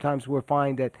day. Sometimes we'll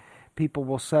find that people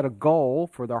will set a goal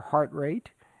for their heart rate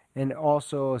and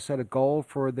also set a goal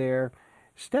for their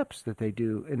steps that they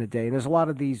do in a day. And there's a lot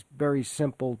of these very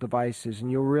simple devices,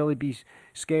 and you'll really be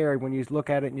scared when you look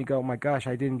at it and you go, oh my gosh,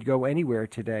 I didn't go anywhere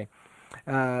today.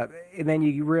 And then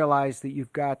you realize that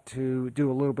you've got to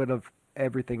do a little bit of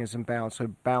everything is in balance. So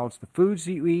balance the foods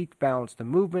that you eat, balance the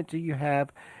movement that you have,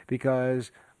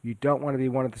 because you don't want to be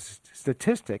one of the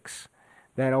statistics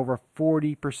that over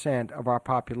 40% of our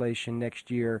population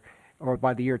next year, or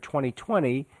by the year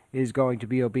 2020, is going to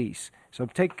be obese. So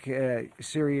take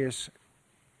serious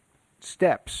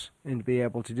steps and to be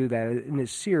able to do that in a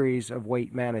series of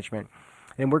weight management.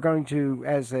 And we're going to,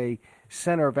 as a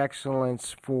center of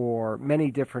excellence for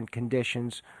many different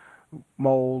conditions,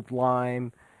 mold,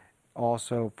 Lyme,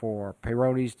 also for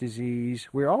Peyronie's disease.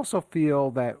 We also feel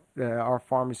that our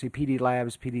pharmacy, PD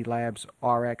Labs,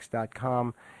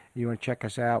 pdlabsrx.com, you want to check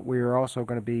us out. We're also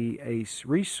going to be a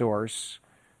resource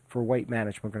for weight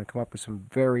management. We're going to come up with some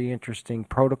very interesting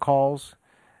protocols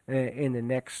in the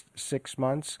next 6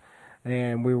 months.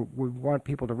 And we want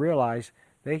people to realize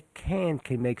they can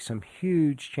make some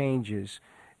huge changes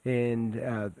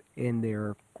in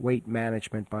their weight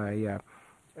management by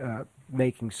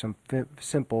making some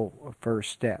simple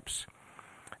first steps.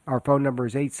 Our phone number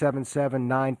is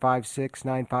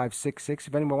 877-956-9566.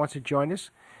 If anyone wants to join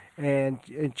us, and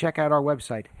check out our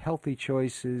website,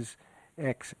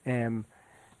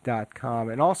 healthychoicesxm.com.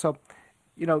 And also,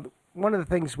 one of the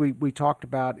things we talked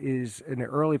about is in the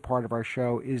early part of our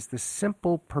show is the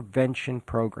Simple Prevention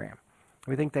Program.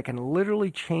 We think that can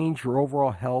literally change your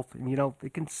overall health, and,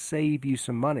 it can save you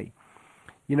some money.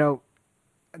 The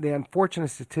unfortunate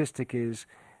statistic is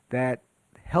that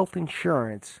health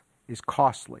insurance is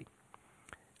costly.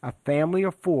 A family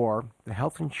of 4, the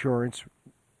health insurance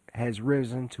has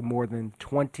risen to more than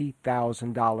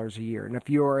 $20,000 a year. And if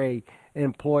you're an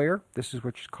employer, this is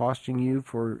what's costing you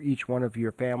for each one of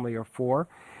your family of 4.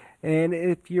 And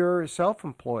if you're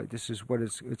self-employed, this is what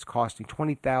it's costing,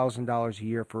 $20,000 a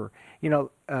year for,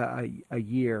 a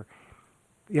year.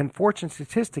 The unfortunate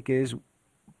statistic is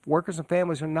workers and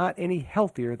families are not any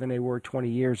healthier than they were 20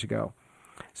 years ago.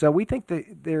 So we think that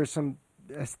there's a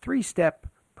 3-step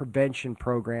prevention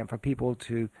program for people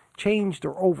to change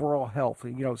their overall health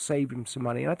and, save them some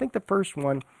money. And I think the first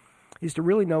one is to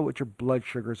really know what your blood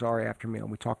sugars are after meal.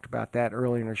 We talked about that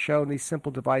earlier in the show, and these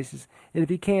simple devices. And if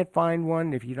you can't find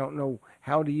one, if you don't know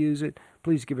how to use it,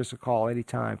 please give us a call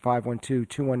anytime,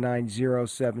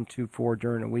 512-219-0724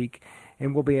 during the week,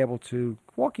 and we'll be able to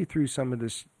walk you through some of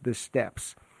the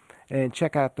steps. And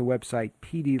check out the website,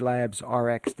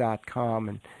 pdlabsrx.com,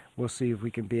 and we'll see if we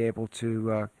can be able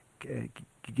to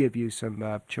give you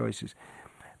some choices.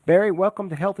 Barry, welcome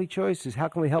to Healthy Choices. How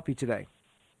can we help you today?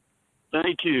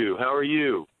 Thank you. How are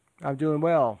you? I'm doing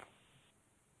well.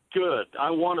 Good. I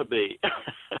want to be.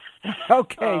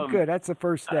 Okay, good. That's the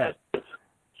first step.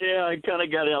 I kind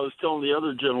of got it. I was telling the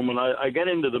other gentleman, I got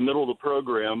into the middle of the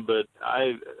program, but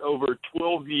over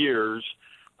 12 years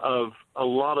of a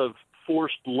lot of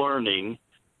forced learning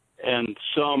and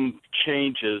some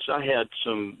changes. I had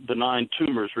some benign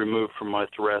tumors removed from my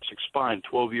thoracic spine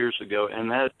 12 years ago, and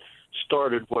that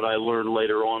started what I learned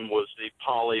later on was the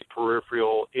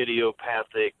polyperipheral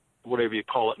idiopathic, whatever you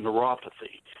call it,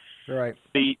 neuropathy. Right.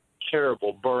 Feet,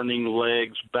 terrible, burning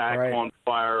legs, back on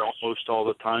fire almost all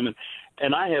the time.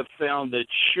 And I have found that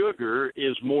sugar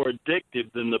is more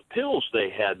addictive than the pills they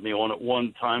had me on at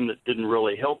one time that didn't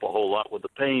really help a whole lot with the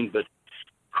pain. But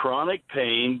chronic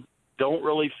pain, don't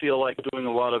really feel like doing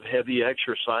a lot of heavy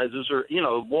exercises or,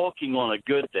 walking on a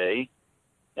good day.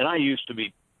 And I used to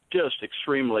be just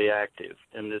extremely active,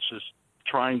 and this is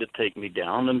trying to take me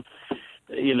down. And,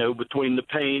 between the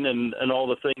pain and all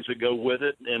the things that go with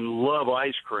it, and love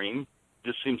ice cream,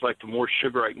 just seems like the more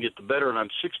sugar I can get, the better. And I'm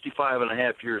 65 and a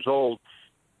half years old,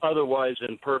 otherwise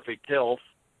in perfect health,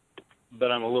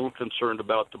 but I'm a little concerned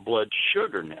about the blood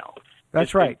sugar now.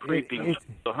 That's right. Creeping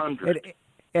to 100.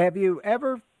 Have you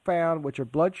ever found what your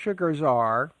blood sugars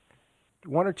are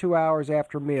 1 or 2 hours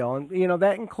after a meal? And,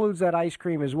 that includes that ice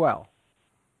cream as well.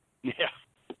 Yeah.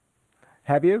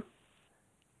 Have you?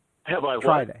 Have I?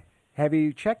 Try that. Have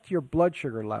you checked your blood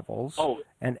sugar levels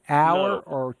an hour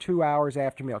or 2 hours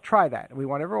after meal? Try that. And we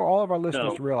want all of our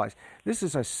listeners to realize this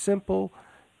is a simple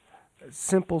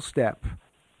step.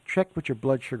 Check what your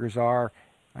blood sugars are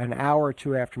an hour or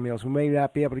 2 after meals. We may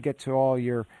not be able to get to all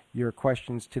your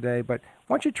questions today, but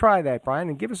why don't you try that, Brian,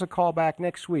 and give us a call back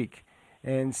next week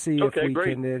and see if we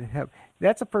can help.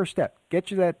 That's the first step.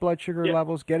 Get you that blood sugar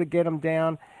levels, get them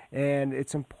down, and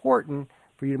it's important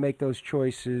for you to make those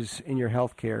choices in your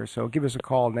health care. So give us a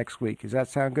call next week. Does that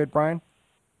sound good, Brian?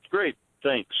 Great.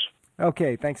 Thanks.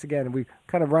 Okay, thanks again. We've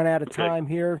kind of run out of time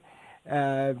here.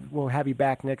 We'll have you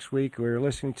back next week. We're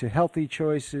listening to Healthy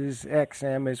Choices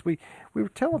XM as we were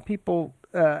telling people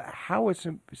how it's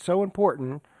so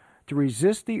important to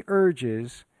resist the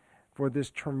urges for this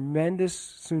tremendous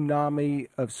tsunami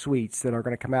of sweets that are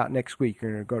going to come out next week.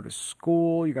 You're going to go to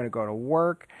school. You're going to go to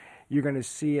work. You're going to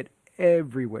see it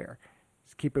everywhere.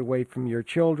 Just keep it away from your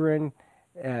children.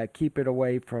 Keep it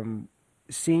away from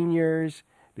seniors,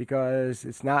 because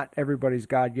it's not everybody's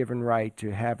God-given right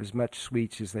to have as much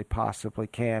sweets as they possibly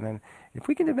can. And if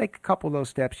we can make a couple of those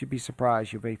steps, you'd be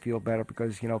surprised. You may feel better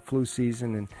because, flu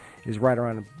season is right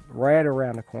around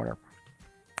the corner.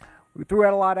 We threw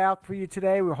out a lot out for you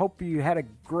today. We hope you had a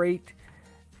great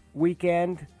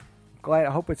weekend. I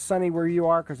hope it's sunny where you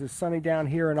are, because it's sunny down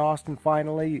here in Austin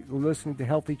finally. We're listening to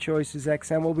Healthy Choices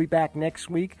XM. We'll be back next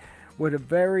week with a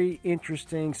very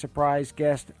interesting surprise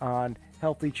guest on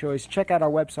Healthy Choice. Check out our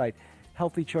website,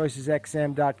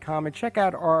 healthychoicesxm.com, and check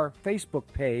out our Facebook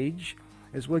page,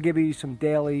 as we'll give you some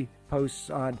daily posts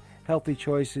on Healthy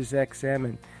Choices XM.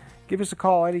 And give us a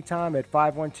call anytime at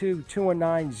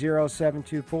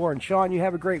 512-219-0724. And Sean, you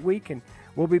have a great week, and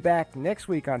we'll be back next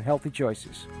week on Healthy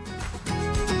Choices.